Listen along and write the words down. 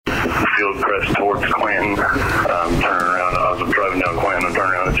Field Crest towards Clanton. Turning around. I was driving down Clanton and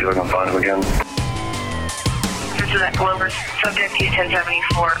turning around and see if I can find him again. This is that Glover. Subject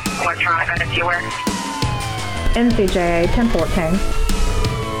U-1074. Electronic identity aware. NCJA 1014.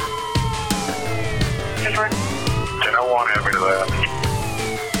 1001, have me to that.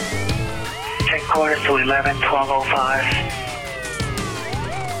 10 quarters to 11, 1205.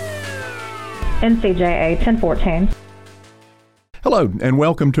 NCJA 1014. Hello, and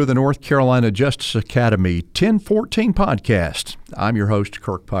welcome to the North Carolina Justice Academy 1014 podcast. I'm your host,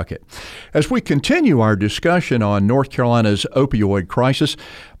 Kirk Puckett. As we continue our discussion on North Carolina's opioid crisis,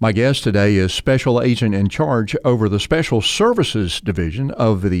 my guest today is Special Agent in charge over the Special Services Division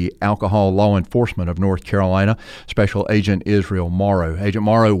of the Alcohol Law Enforcement of North Carolina, Special Agent Israel Morrow. Agent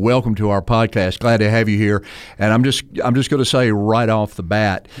Morrow, welcome to our podcast. Glad to have you here. And I'm just going to say right off the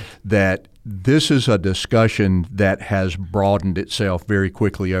bat that this is a discussion that has broadened itself very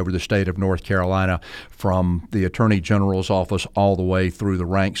quickly over the state of North Carolina, from the Attorney General's office all the way through the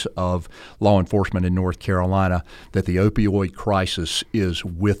ranks of law enforcement in North Carolina, that the opioid crisis is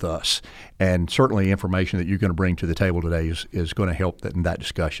with us. And certainly information that you're going to bring to the table today is going to help in that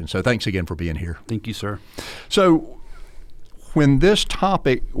discussion. So thanks again for being here. Thank you, sir. So when this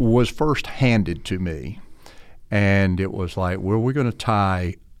topic was first handed to me, and it was like, well, we're going to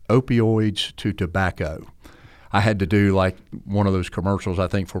tie opioids to tobacco, I had to do like one of those commercials, I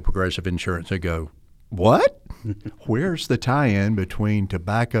think, for Progressive Insurance. They go, what? Where's the tie-in between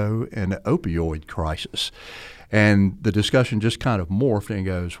tobacco and the opioid crisis? And the discussion just kind of morphed and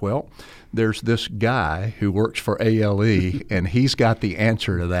goes, well, there's this guy who works for ALE, and he's got the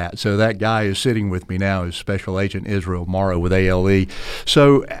answer to that. So that guy is sitting with me now is Special Agent Israel Morrow with ALE.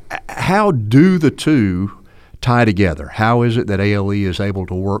 So how do the two tie together? How is it that ALE is able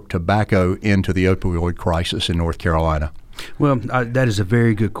to work tobacco into the opioid crisis in North Carolina? Well, that is a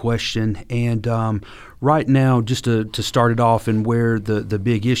very good question. And right now, just to start it off, and where the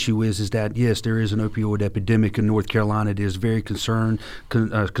big issue is that, yes, there is an opioid epidemic in North Carolina. It is very concerning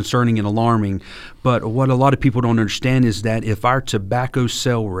and alarming. But what a lot of people don't understand is that if our tobacco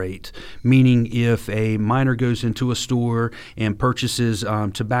sale rate, meaning if a minor goes into a store and purchases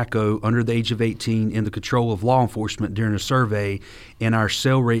tobacco under the age of 18 in the control of law enforcement during a survey, and our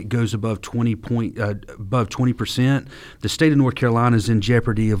sale rate goes above 20%, the state of North Carolina is in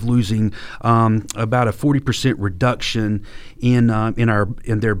jeopardy of losing about a 40% reduction in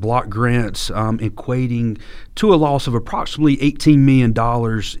their block grants, equating to a loss of approximately $18 million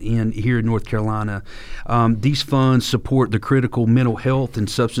here in North Carolina. These funds support the critical mental health and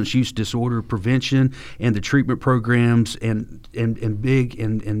substance use disorder prevention and the treatment programs, and big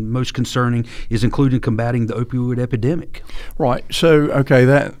and most concerning is including combating the opioid epidemic. Right. So, okay,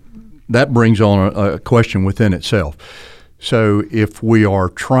 that brings on a question within itself. So if we are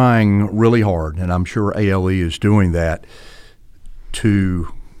trying really hard, and I'm sure ALE is doing that,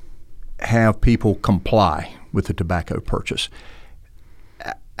 to have people comply with the tobacco purchase,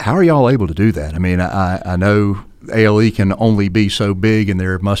 how are y'all able to do that? I mean, I know ALE can only be so big, and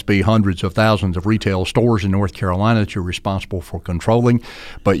there must be hundreds of thousands of retail stores in North Carolina that you're responsible for controlling,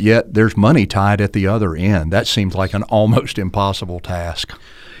 but yet there's money tied at the other end. That seems like an almost impossible task.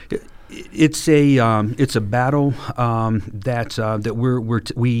 It's a battle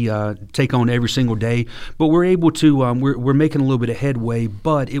that we take on every single day, but we're able to we're making a little bit of headway.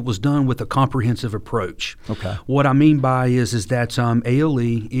 But it was done with a comprehensive approach. Okay. What I mean by is that ALE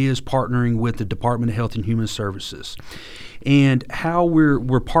is partnering with the Department of Health and Human Services. And how we're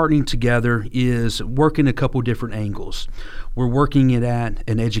partnering together is working a couple different angles. We're working it at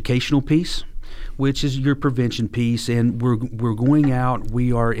an educational piece, which is your prevention piece, and we're going out.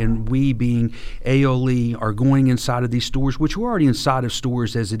 We being ALE are going inside of these stores, which we're already inside of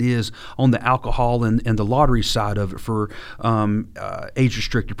stores as it is on the alcohol and the lottery side of it for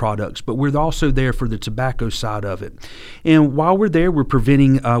age-restricted products. But we're also there for the tobacco side of it. And while we're there, we're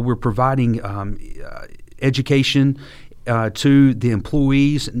providing education to the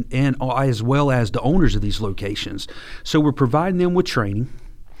employees and as well as the owners of these locations. So we're providing them with training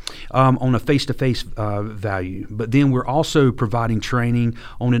on a face-to-face value, but then we're also providing training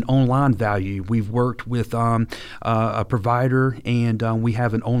on an online value. We've worked with a provider, and we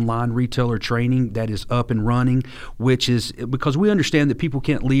have an online retailer training that is up and running, which is because we understand that people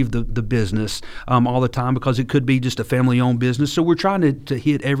can't leave the business all the time because it could be just a family-owned business. So we're trying to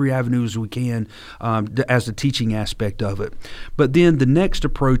hit every avenue as we can as the teaching aspect of it. But then the next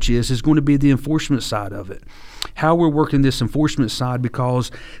approach is going to be the enforcement side of it. How we're working this enforcement side,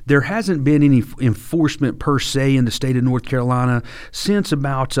 because there hasn't been any enforcement per se in the state of North Carolina since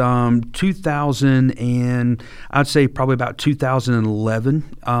about 2000, and I'd say probably about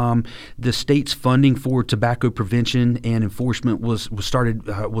 2011. The state's funding for tobacco prevention and enforcement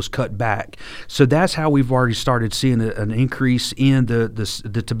was cut back. So that's how we've already started seeing an increase in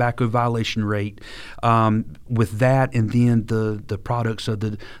the tobacco violation rate with that, and then the products of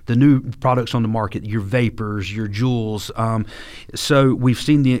the new products on the market, your vapors, your Juuls. So we've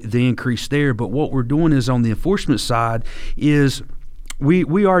seen the increase there. But what we're doing is on the enforcement side is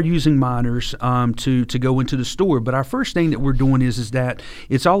we are using minors to go into the store, but our first thing that we're doing is that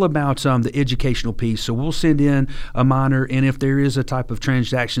it's all about the educational piece. So we'll send in a minor, and if there is a type of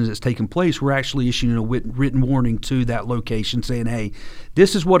transaction that's taking place, we're actually issuing a written warning to that location saying, hey,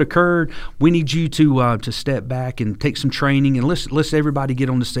 this is what occurred. We need you to step back and take some training, and let's everybody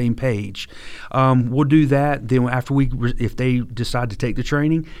get on the same page. We'll do that. Then after if they decide to take the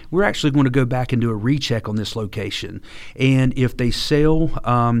training, we're actually going to go back and do a recheck on this location, and if they sell,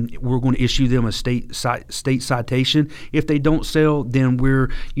 we're going to issue them a state citation. If they don't sell, then we're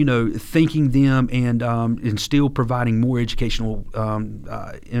thanking them and still providing more educational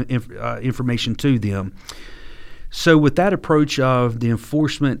information to them. So with that approach of the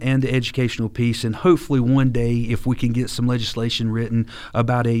enforcement and the educational piece, and hopefully one day if we can get some legislation written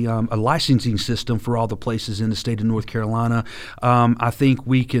about a licensing system for all the places in the state of North Carolina, I think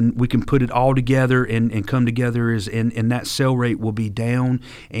we can put it all together and come together and that sale rate will be down,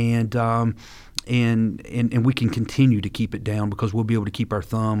 and we can continue to keep it down because we'll be able to keep our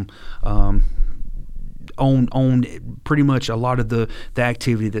thumb on pretty much a lot of the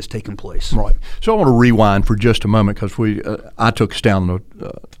activity that's taking place. Right. So I want to rewind for just a moment because I took us down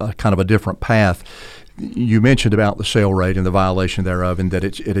a kind of a different path. You mentioned about the sale rate and the violation thereof, and that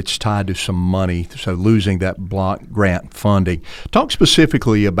it's tied to some money, so losing that block grant funding. Talk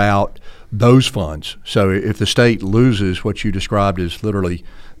specifically about those funds. So if the state loses what you described as literally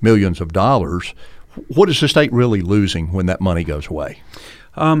millions of dollars, what is the state really losing when that money goes away?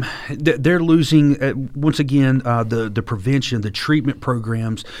 They're losing, once again, the prevention, the treatment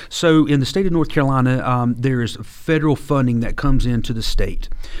programs. So in the state of North Carolina, there is federal funding that comes into the state.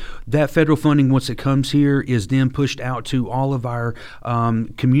 That federal funding, once it comes here, is then pushed out to all of our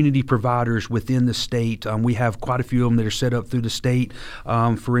community providers within the state. We have quite a few of them that are set up through the state.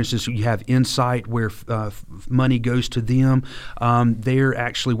 For instance, you have Insight, where money goes to them. They're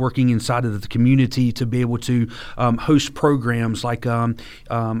actually working inside of the community to be able to host programs like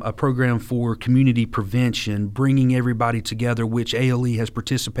a program for community prevention, bringing everybody together, which ALE has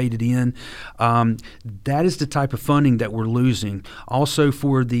participated in. That is the type of funding that we're losing. Also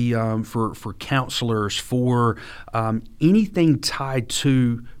for the for counselors, for anything tied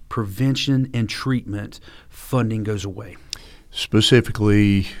to prevention and treatment, funding goes away.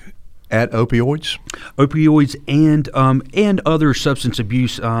 Specifically at opioids? Opioids and other substance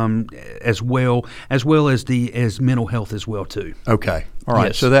abuse as well as mental health as well too. Okay. All right.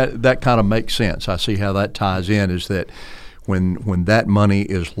 Yes. So that kind of makes sense. I see how that ties in, is that when that money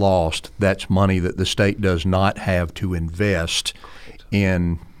is lost, that's money that the state does not have to invest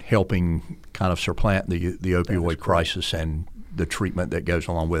in helping kind of supplant the opioid crisis and the treatment that goes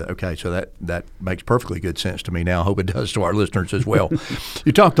along with it. Okay, so that makes perfectly good sense to me now. I hope it does to our listeners as well.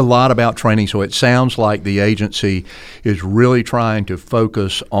 You talked a lot about training, so it sounds like the agency is really trying to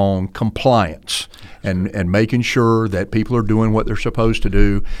focus on compliance and making sure that people are doing what they're supposed to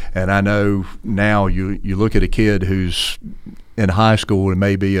do. And I know now you look at a kid who's in high school and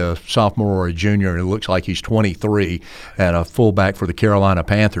maybe a sophomore or a junior, and it looks like he's 23 and a fullback for the Carolina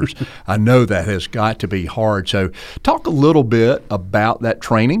Panthers. I know that has got to be hard. So talk a little bit about that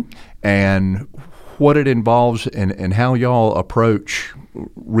training and what it involves and how y'all approach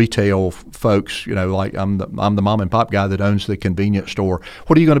retail folks. Like I'm the mom and pop guy that owns the convenience store.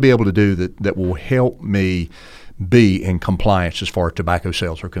 What are you going to be able to do that will help me be in compliance as far as tobacco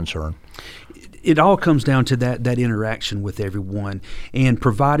sales are concerned? It all comes down to that interaction with everyone and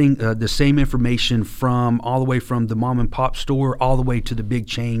providing the same information all the way from the mom and pop store all the way to the big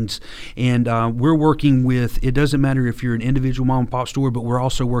chains. And we're working with, it doesn't matter if you're an individual mom and pop store, but we're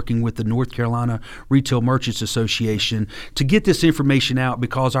also working with the North Carolina Retail Merchants Association to get this information out,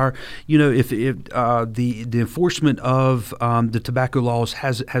 because if the enforcement of the tobacco laws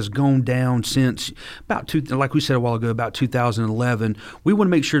has gone down since like we said a while ago, about 2011. We want to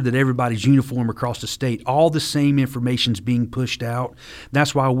make sure that everybody's uniform across the state. All the same information is being pushed out.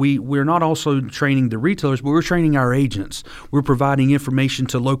 That's why we're not also training the retailers, but we're training our agents. We're providing information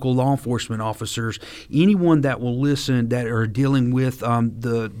to local law enforcement officers, anyone that will listen that are dealing with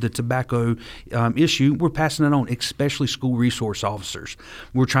the tobacco issue. We're passing it on, especially school resource officers.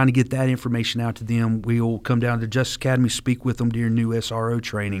 We're trying to get that information out to them. We'll come down to Justice Academy, speak with them during new SRO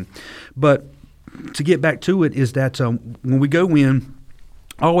training. But to get back to it is that when we go in,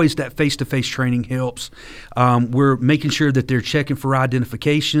 always that face-to-face training helps. We're making sure that they're checking for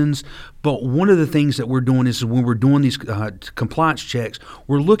identifications. But one of the things that we're doing is when we're doing these compliance checks,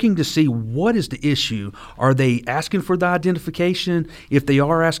 we're looking to see what is the issue. Are they asking for the identification? If they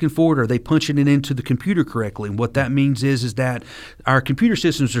are asking for it, are they punching it into the computer correctly? And what that means is that our computer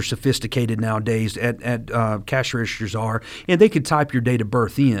systems are sophisticated nowadays at cash registers are, and they can type your date of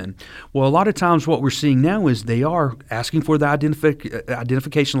birth in. Well, a lot of times what we're seeing now is they are asking for the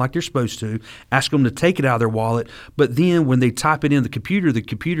identification like they're supposed to, ask them to take it out of their wallet, but then when they type it in the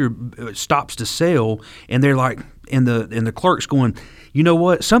computer stops to sell, and they're like, and the clerk's going, you know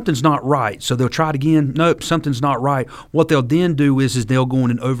what, something's not right. So they'll try it again. Nope, something's not right. What they'll then do is they'll go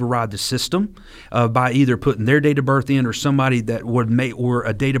in and override the system by either putting their date of birth in or somebody that would make, or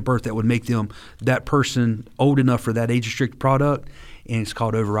a date of birth that would make them, that person, old enough for that age-restricted product, and it's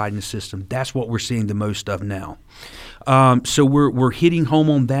called overriding the system. That's what we're seeing the most of now. So we're hitting home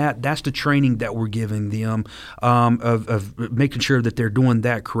on that. That's the training that we're giving them of making sure that they're doing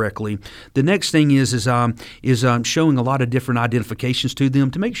that correctly. The next thing is showing a lot of different identifications to them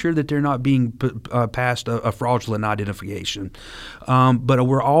to make sure that they're not being passed a fraudulent identification. But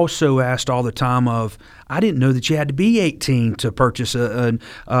we're also asked all the time of, I didn't know that you had to be 18 to purchase a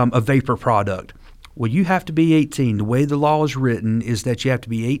vapor product. Well, you have to be 18. The way the law is written is that you have to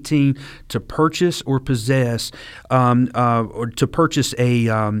be 18 to purchase or possess, or to purchase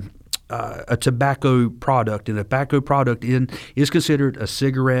a tobacco product. And a tobacco product is considered a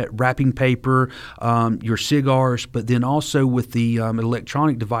cigarette, wrapping paper, your cigars, but then also with the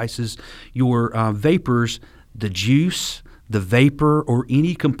electronic devices, your vapors, the juice, the vapor, or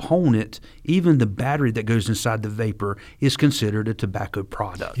any component, even the battery that goes inside the vapor, is considered a tobacco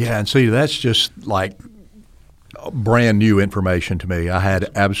product. Yeah, and see, that's just like brand new information to me. I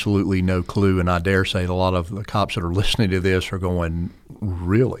had absolutely no clue, and I dare say a lot of the cops that are listening to this are going,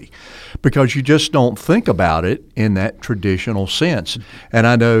 really? Because you just don't think about it in that traditional sense. And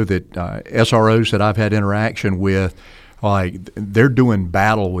I know that SROs that I've had interaction with, like, they're doing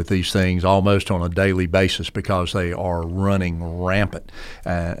battle with these things almost on a daily basis because they are running rampant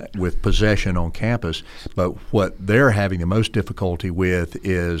with possession on campus. But what they're having the most difficulty with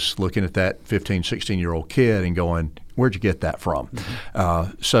is looking at that 15, 16-year-old kid and going, where'd you get that from?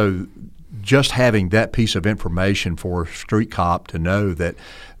 Mm-hmm. So just having that piece of information for a street cop to know that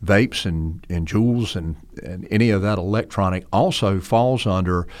vapes and Juuls and any of that electronic also falls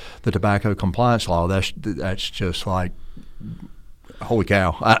under the tobacco compliance law, that's just like, holy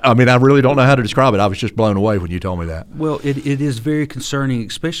cow. I mean, I really don't know how to describe it. I was just blown away when you told me that. Well, it is very concerning,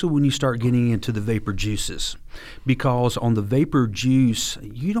 especially when you start getting into the vapor juices. Because on the vapor juice,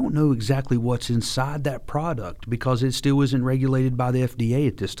 you don't know exactly what's inside that product because it still isn't regulated by the FDA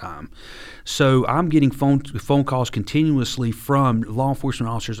at this time. So I'm getting phone calls continuously from law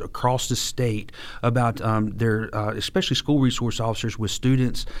enforcement officers across the state about their, especially school resource officers with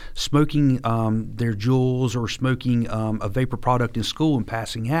students smoking their Juuls or smoking a vapor product in school and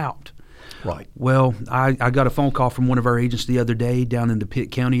passing out. Right. Well, I got a phone call from one of our agents the other day down in the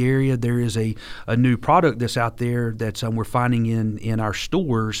Pitt County area. There is a new product that's out there that we're finding in our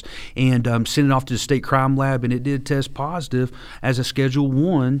stores and sending it off to the state crime lab, and it did test positive as a Schedule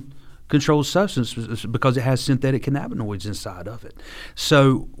 1 controlled substance because it has synthetic cannabinoids inside of it.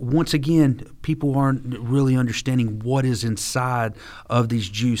 So once again, people aren't really understanding what is inside of these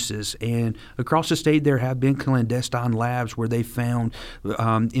juices. And across the state, there have been clandestine labs where they found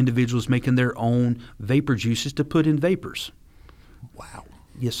individuals making their own vapor juices to put in vapors. Wow.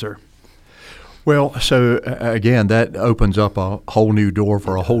 Yes, sir. Well, so again, that opens up a whole new door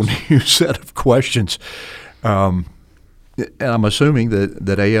for a whole new set of questions. And I'm assuming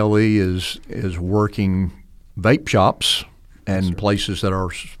that ALE is working vape shops and places that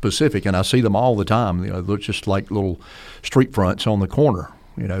are specific, and I see them all the time. You know, they're just like little street fronts on the corner.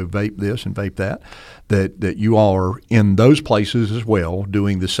 You know, vape this and vape that. That you all are in those places as well,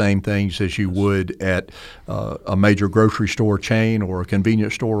 doing the same things as you would at a major grocery store chain or a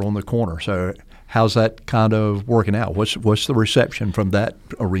convenience store on the corner. So, how's that kind of working out? What's the reception from that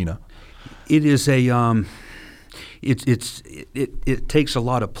arena? It is It takes a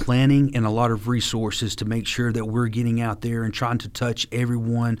lot of planning and a lot of resources to make sure that we're getting out there and trying to touch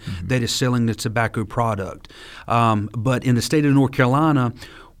everyone that is selling the tobacco product. But in the state of North Carolina,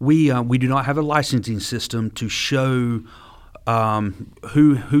 we do not have a licensing system to show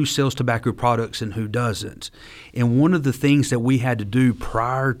who sells tobacco products and who doesn't. And one of the things that we had to do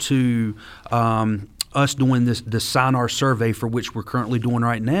prior to us doing the SINAR survey, for which we're currently doing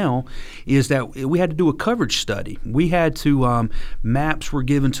right now, is that we had to do a coverage study. We had to maps were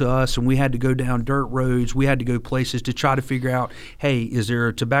given to us, and we had to go down dirt roads. We had to go places to try to figure out, hey, is there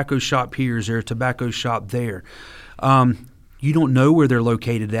a tobacco shop here? Is there a tobacco shop there? You don't know where they're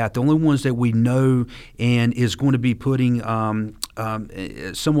located at. The only ones that we know and is going to be putting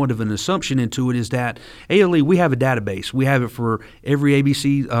somewhat of an assumption into it is that ALE, we have a database. We have it for every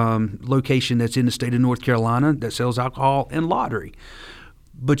ABC location that's in the state of North Carolina that sells alcohol and lottery.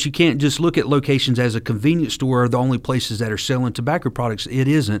 But you can't just look at locations as a convenience store are the only places that are selling tobacco products. It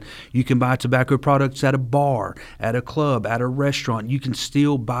isn't. You can buy tobacco products at a bar, at a club, at a restaurant. You can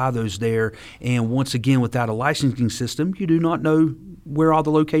still buy those there. And once again, without a licensing system, you do not know where all the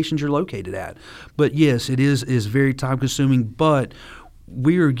locations are located at. But yes, it is very time consuming, but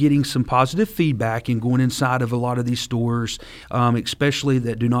we are getting some positive feedback in going inside of a lot of these stores, especially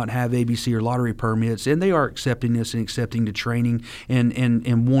that do not have ABC or lottery permits, and they are accepting this and accepting the training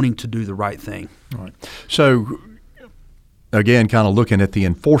and wanting to do the right thing. All right. So, again, kind of looking at the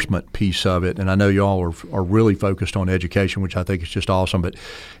enforcement piece of it, and I know you all are really focused on education, which I think is just awesome, but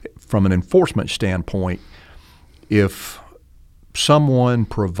from an enforcement standpoint, if someone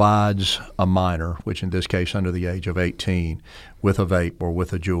provides a minor, which in this case under the age of 18, with a vape or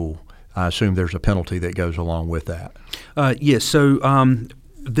with a Juul, I assume there's a penalty that goes along with that. Yes. So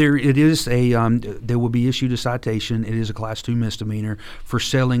there will be issued a citation. It is a Class 2 misdemeanor for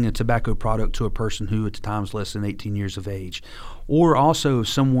selling a tobacco product to a person who at the time is less than 18 years of age. Or also if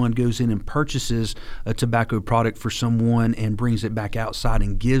someone goes in and purchases a tobacco product for someone and brings it back outside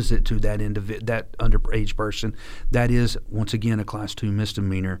and gives it to that underage person, that is, once again, a Class 2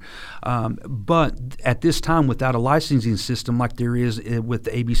 misdemeanor. But at this time, without a licensing system like there is with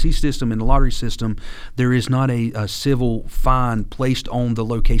the ABC system and the lottery system, there is not a civil fine placed on the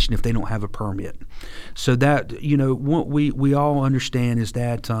location if they don't have a permit. So that, what we all understand is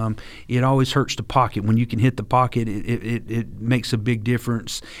that it always hurts the pocket. When you can hit the pocket, it makes a big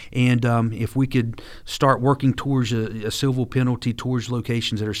difference. And if we could start working towards a civil penalty towards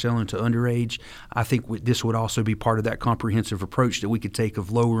locations that are selling to underage, I think this would also be part of that comprehensive approach that we could take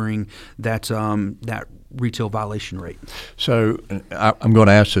of lowering that retail violation rate. So I'm going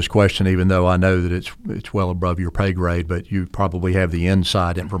to ask this question, even though I know that it's well above your pay grade, but you probably have the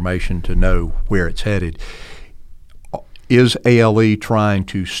inside information to know where it's headed. Is ALE trying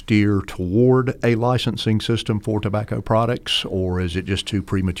to steer toward a licensing system for tobacco products, or is it just too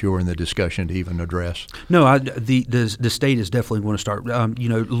premature in the discussion to even address? No, the state is definitely going to start,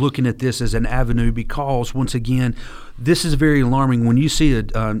 looking at this as an avenue, because once again, this is very alarming. When you see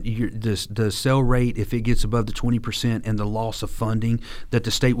the sell rate, if it gets above the 20% and the loss of funding that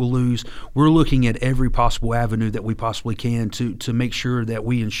the state will lose, we're looking at every possible avenue that we possibly can to make sure that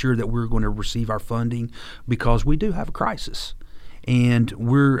we ensure that we're going to receive our funding, because we do have a crisis. And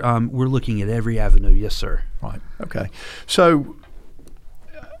we're looking at every avenue. Yes, sir. Right. Okay. So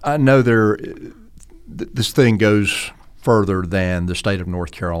I know this thing goes further than the state of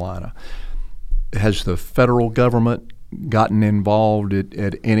North Carolina. Has the federal government gotten involved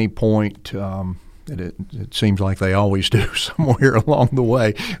at any point? It seems like they always do somewhere along the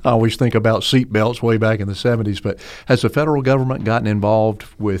way. I always think about seatbelts way back in the 70s, but has the federal government gotten involved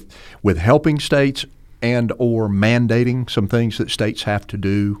with helping states and or mandating some things that states have to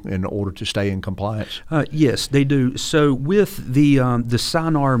do in order to stay in compliance? Yes, they do. So with the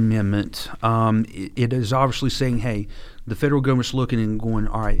SINAR amendment, it is obviously saying, hey, the federal government's looking and going,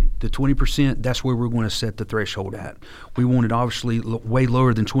 all right, the 20%, that's where we're going to set the threshold at. We want it obviously way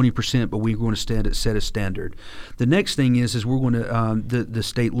lower than 20%, but we're going to set a standard. The next thing is we're going to, the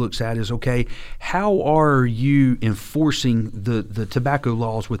state looks at is, okay, how are you enforcing the tobacco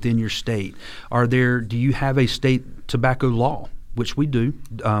laws within your state? Do you have a state tobacco law? Which we do,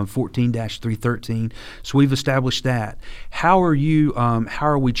 14-313. So we've established that. How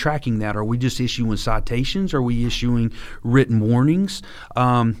are we tracking that? Are we just issuing citations? Are we issuing written warnings?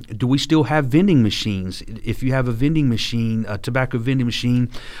 Do we still have vending machines? If you have a vending machine, a tobacco vending machine,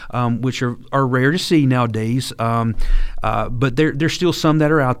 which are rare to see nowadays, but there's still some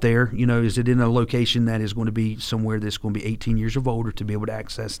that are out there. Is it in a location that is going to be somewhere that's going to be 18 years of older to be able to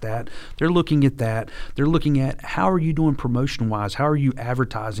access that? They're looking at that. They're looking at how are you doing promotion-wise advertise? How are you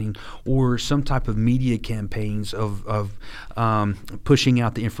advertising, or some type of media campaigns of pushing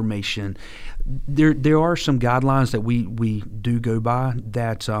out the information? There are some guidelines that we do go by,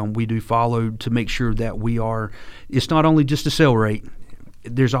 that we do follow to make sure that it's not only just a sale rate.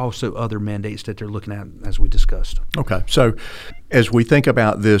 There's also other mandates that they're looking at, as we discussed. Okay. So as we think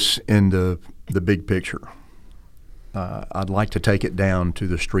about this in the big picture, I'd like to take it down to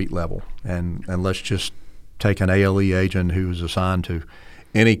the street level, and let's just take an ALE agent who is assigned to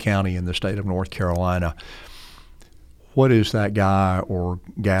any county in the state of North Carolina. What is that guy or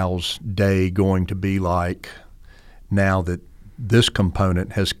gal's day going to be like now that this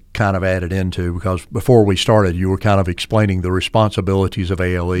component has kind of added into? Because before we started, you were kind of explaining the responsibilities of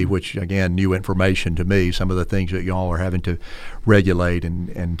ALE, which, again, new information to me, some of the things that y'all are having to regulate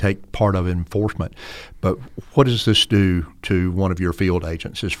and take part of enforcement. But what does this do to one of your field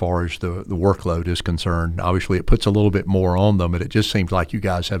agents as far as the workload is concerned? Obviously, it puts a little bit more on them, but it just seems like you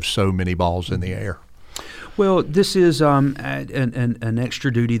guys have so many balls in the air. Well, this is an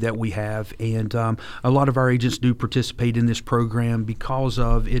extra duty that we have, and a lot of our agents do participate in this program because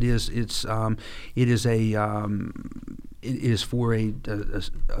of it is for a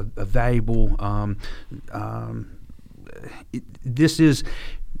valuable.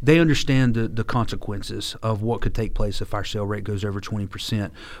 They understand the consequences of what could take place if our sale rate goes over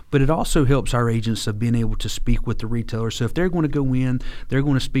 20%. But it also helps our agents of being able to speak with the retailer. So if they're going to go in, they're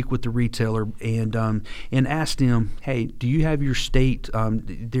going to speak with the retailer and ask them, hey, do you have your state?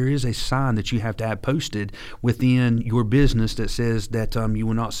 There is a sign that you have to have posted within your business that says that you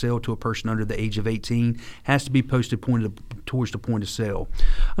will not sell to a person under the age of 18. Has to be posted pointed towards the point of sale.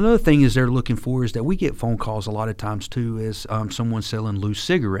 Another thing is they're looking for is that we get phone calls a lot of times too, is someone selling loose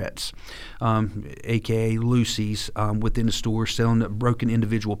cigarettes, aka loosies, within the store, selling broken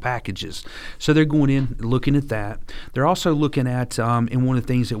individual packages. So they're going in looking at that. They're also looking at, and one of the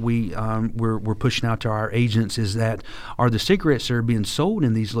things that we're pushing out to our agents is that are the cigarettes that are being sold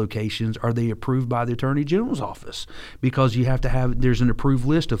in these locations, are they approved by the Attorney General's office? Because you have to have, there's an approved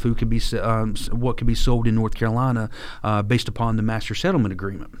list of who can be what can be sold in North Carolina based upon the Master Settlement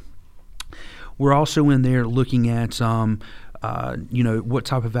Agreement. We're also in there looking at what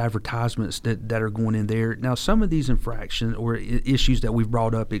type of advertisements that are going in there. Now, some of these infractions or issues that we've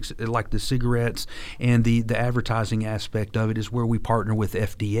brought up, like the cigarettes and the advertising aspect of it, is where we partner with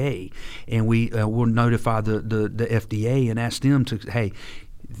FDA, and we will notify the FDA and ask them to, hey,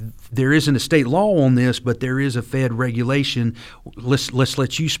 there isn't a state law on this, but there is a Fed regulation. Let's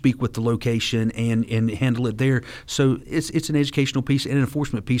let you speak with the location and handle it there. So it's an educational piece and an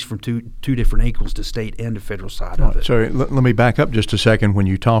enforcement piece from two different angles, the state and the federal side of it. So let me back up just a second. When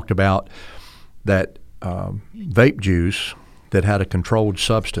you talked about that vape juice that had a controlled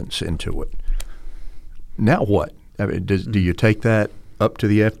substance into it, now what? I mean, do you take that up to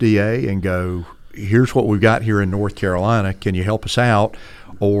the FDA and go, here's what we've got here in North Carolina, can you help us out?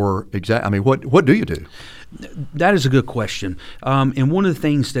 Or what do you do? That is a good question. And one of the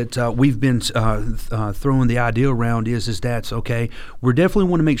things that we've been throwing the idea around is that, okay, we definitely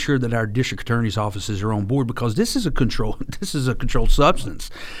want to make sure that our district attorney's offices are on board, because this is a controlled substance.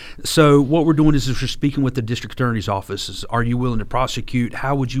 So what we're doing is we're speaking with the district attorney's offices. Are you willing to prosecute?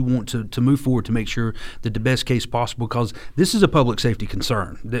 How would you want to move forward to make sure that the best case possible, because this is a public safety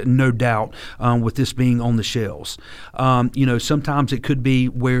concern, no doubt, with this being on the shelves. Sometimes it could be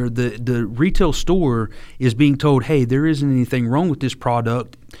where the retail store is being told, hey, there isn't anything wrong with this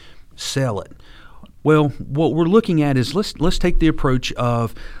product, sell it. Well, what we're looking at is let's take the approach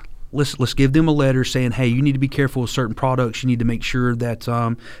of let's give them a letter saying, hey, you need to be careful with certain products. You need to make sure that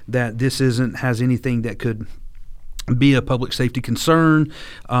that this has anything that could be a public safety concern.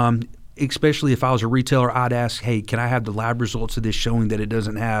 Especially if I was a retailer, I'd ask, hey, can I have the lab results of this showing that it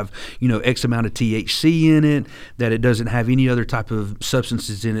doesn't have, X amount of THC in it, that it doesn't have any other type of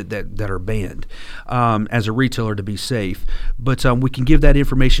substances in it that are banned, as a retailer, to be safe. But we can give that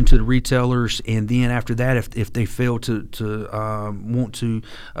information to the retailers, and then after that, if they fail to want to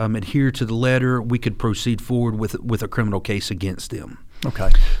adhere to the letter, we could proceed forward with a criminal case against them. Okay.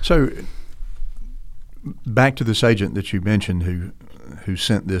 So back to this agent that you mentioned who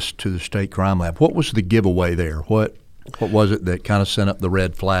sent this to the state crime lab. What was the giveaway there? What was it that kind of sent up the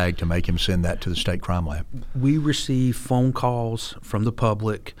red flag to make him send that to the state crime lab? We receive phone calls from the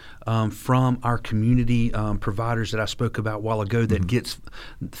public from our community providers that I spoke about a while ago that gets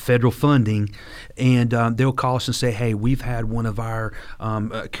federal funding, and they'll call us and say, hey, we've had one of our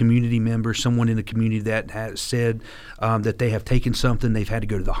community members, someone in the community that has said that they have taken something, they've had to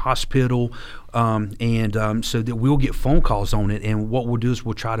go to the hospital, so that we'll get phone calls on it, and what we'll do is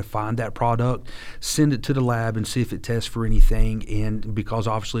we'll try to find that product, send it to the lab, and see if it tests for anything, and because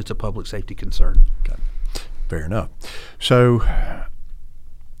obviously it's a public safety concern. Okay. Fair enough. So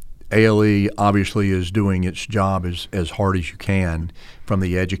ALE obviously is doing its job as hard as you can from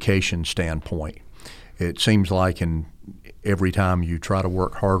the education standpoint. It seems like every time you try to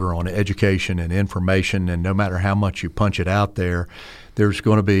work harder on education and information, and no matter how much you punch it out there, there's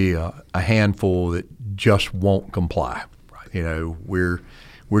going to be a handful that just won't comply. Right. You know,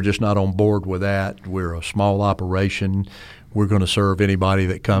 we're just not on board with that. We're a small operation. We're going to serve anybody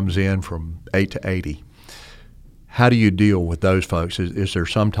that comes in from 8 to 80. How do you deal with those folks? Is there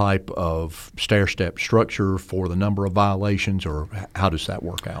some type of stair-step structure for the number of violations, or how does that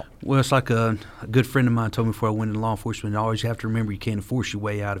work out? Well, it's like a good friend of mine told me before I went into law enforcement, always have to remember you can't force your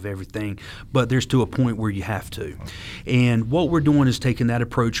way out of everything, but there's to a point where you have to. And what we're doing is taking that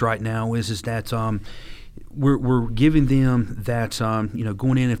approach right now is that we're giving them that,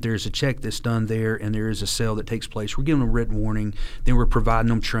 going in, if there's a check that's done there and there is a sale that takes place, we're giving them a written warning, then we're providing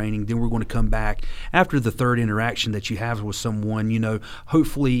them training, then we're going to come back after the third interaction that you have with someone,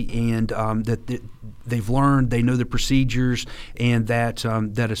 hopefully, and that they've learned, they know the procedures, and that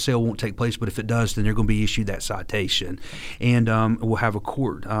a sale won't take place, but if it does, then they're going to be issued that citation. And we'll have a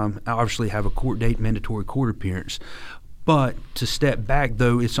court, obviously have a court date, mandatory court appearance. But to step back,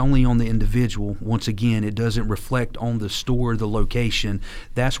 though, it's only on the individual. Once again, it doesn't reflect on the store, the location.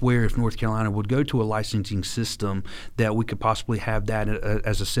 That's where, if North Carolina would go to a licensing system, that we could possibly have that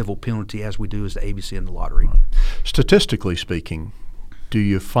as a civil penalty, as we do as the ABC and the lottery. Statistically speaking, do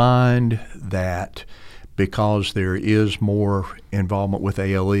you find that because there is more involvement with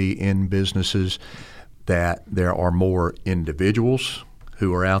ALE in businesses, that there are more individuals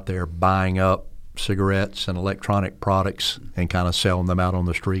who are out there buying up cigarettes and electronic products and kind of selling them out on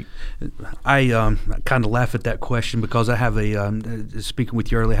the street? I kind of laugh at that question because I have speaking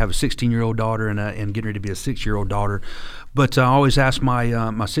with you earlier, I have a 16-year-old daughter and getting ready to be a 6-year-old daughter. But I always ask my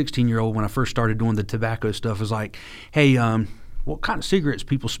 16-year-old, when I first started doing the tobacco stuff, is like, hey, what kind of cigarettes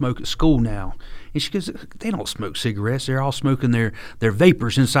people smoke at school now? And she goes, they don't smoke cigarettes. They're all smoking their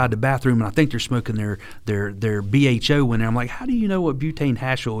vapors inside the bathroom, and I think they're smoking their BHO in there. I'm like, how do you know what butane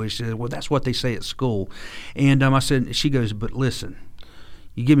hash oil is? She said, well, that's what they say at school. And I said, she goes, but listen,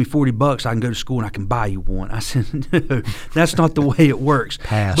 you give me $40, I can go to school and I can buy you one. I said, no, that's not the way it works.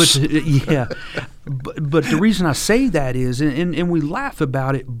 Pass. But, yeah. But the reason I say that is, and we laugh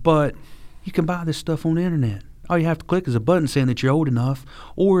about it, but you can buy this stuff on the internet. All you have to click is a button saying that you're old enough,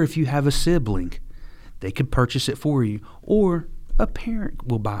 or if you have a sibling, they could purchase it for you, or a parent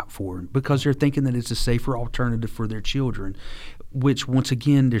will buy it for them because they're thinking that it's a safer alternative for their children, which, once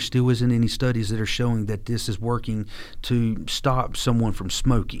again, there still isn't any studies that are showing that this is working to stop someone from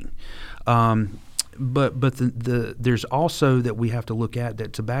smoking. But there's also that we have to look at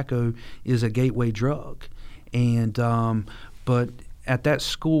that tobacco is a gateway drug, and but at that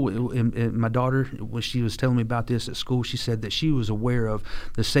school, and my daughter, when she was telling me about this at school, she said that she was aware of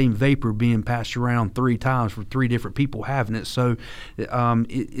the same vapor being passed around 3 times for 3 different people having it. So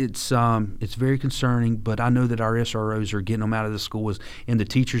it's very concerning, but I know that our SROs are getting them out of the schools, and the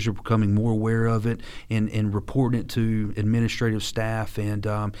teachers are becoming more aware of it and reporting it to administrative staff. And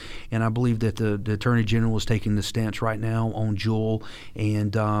I believe that the Attorney General is taking the stance right now on Juul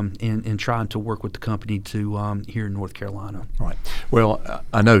and trying to work with the company to here in North Carolina. Right. Well,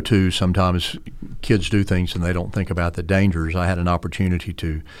 I know, too, sometimes kids do things and they don't think about the dangers. I had an opportunity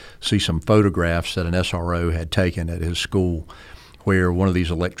to see some photographs that an SRO had taken at his school where one of these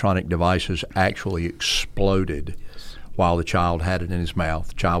electronic devices actually exploded while the child had it in his mouth.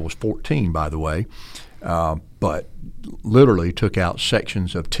 The child was 14, by the way, but literally took out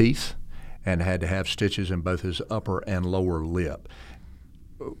sections of teeth and had to have stitches in both his upper and lower lip.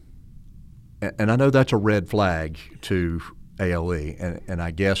 And I know that's a red flag to ALE, and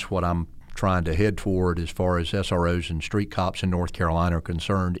I guess what I'm trying to head toward as far as SROs and street cops in North Carolina are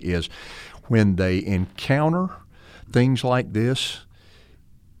concerned is when they encounter things like this,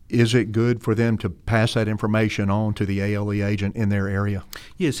 is it good for them to pass that information on to the ALE agent in their area?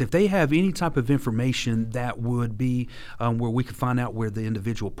 Yes, if they have any type of information that would be where we could find out where the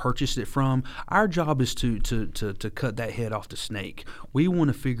individual purchased it from, our job is to cut that head off the snake. We want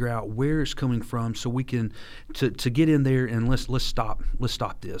to figure out where it's coming from so we can to get in there and let's stop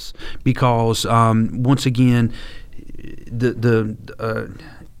this, because once again,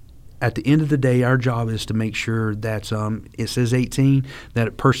 at the end of the day, our job is to make sure that it says 18,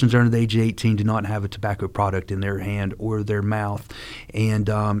 that persons under the age of 18 do not have a tobacco product in their hand or their mouth. And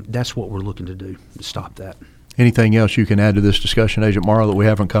that's what we're looking to do, to stop that. Anything else you can add to this discussion, Agent Morrow, that we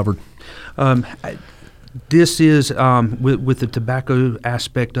haven't covered? This is with the tobacco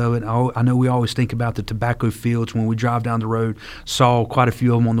aspect of it. I know we always think about the tobacco fields when we drive down the road. Saw quite a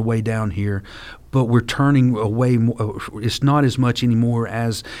few of them on the way down here. But we're turning away. It's not as much anymore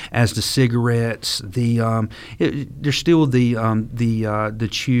as the cigarettes. There's still the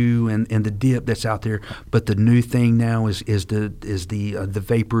chew and the dip that's out there. But the new thing now is the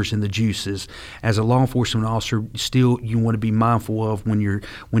vapors and the juices. As a law enforcement officer, still you want to be mindful of when you're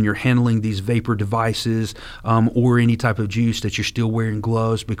handling these vapor devices or any type of juice, that you're still wearing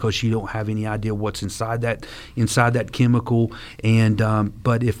gloves, because you don't have any idea what's inside that chemical. And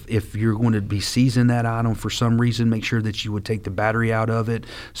but if you're going to be seizing that item for some reason, make sure that you would take the battery out of it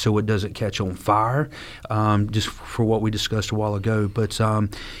so it doesn't catch on fire, just for what we discussed a while ago. But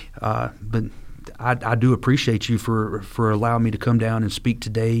I do appreciate you for allowing me to come down and speak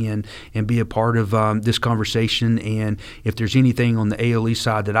today and be a part of this conversation. And if there's anything on the ALE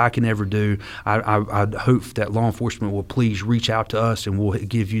side that I can ever do, I hope that law enforcement will please reach out to us, and we'll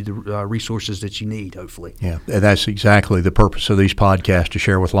give you the resources that you need, hopefully. Yeah, that's exactly the purpose of these podcasts, to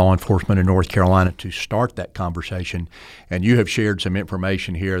share with law enforcement in North Carolina, to start that conversation. And you have shared some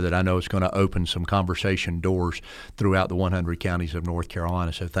information here that I know is going to open some conversation doors throughout the 100 counties of North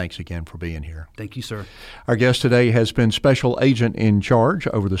Carolina. So thanks again for being here. Thank you, sir. Our guest today has been Special Agent in Charge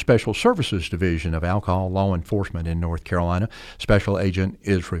over the Special Services Division of Alcohol Law Enforcement in North Carolina, Special Agent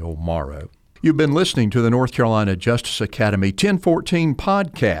Israel Morrow. You've been listening to the North Carolina Justice Academy 1014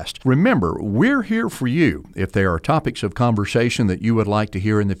 podcast. Remember, we're here for you. If there are topics of conversation that you would like to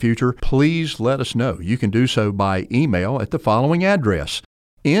hear in the future, please let us know. You can do so by email at the following address: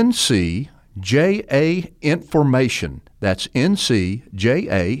 NCJAinformation. That's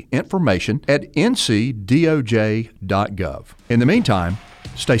NCJAinformation at ncdoj.gov. In the meantime,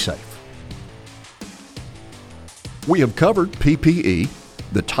 stay safe. We have covered PPE,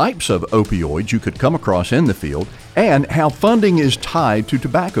 the types of opioids you could come across in the field, and how funding is tied to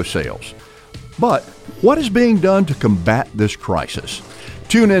tobacco sales. But what is being done to combat this crisis?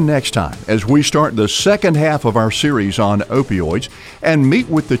 Tune in next time as we start the second half of our series on opioids and meet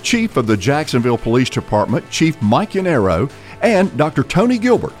with the Chief of the Jacksonville Police Department, Chief Mike Yanero, and Dr. Tony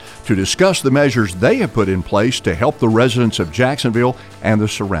Gilbert to discuss the measures they have put in place to help the residents of Jacksonville and the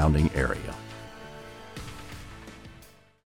surrounding area.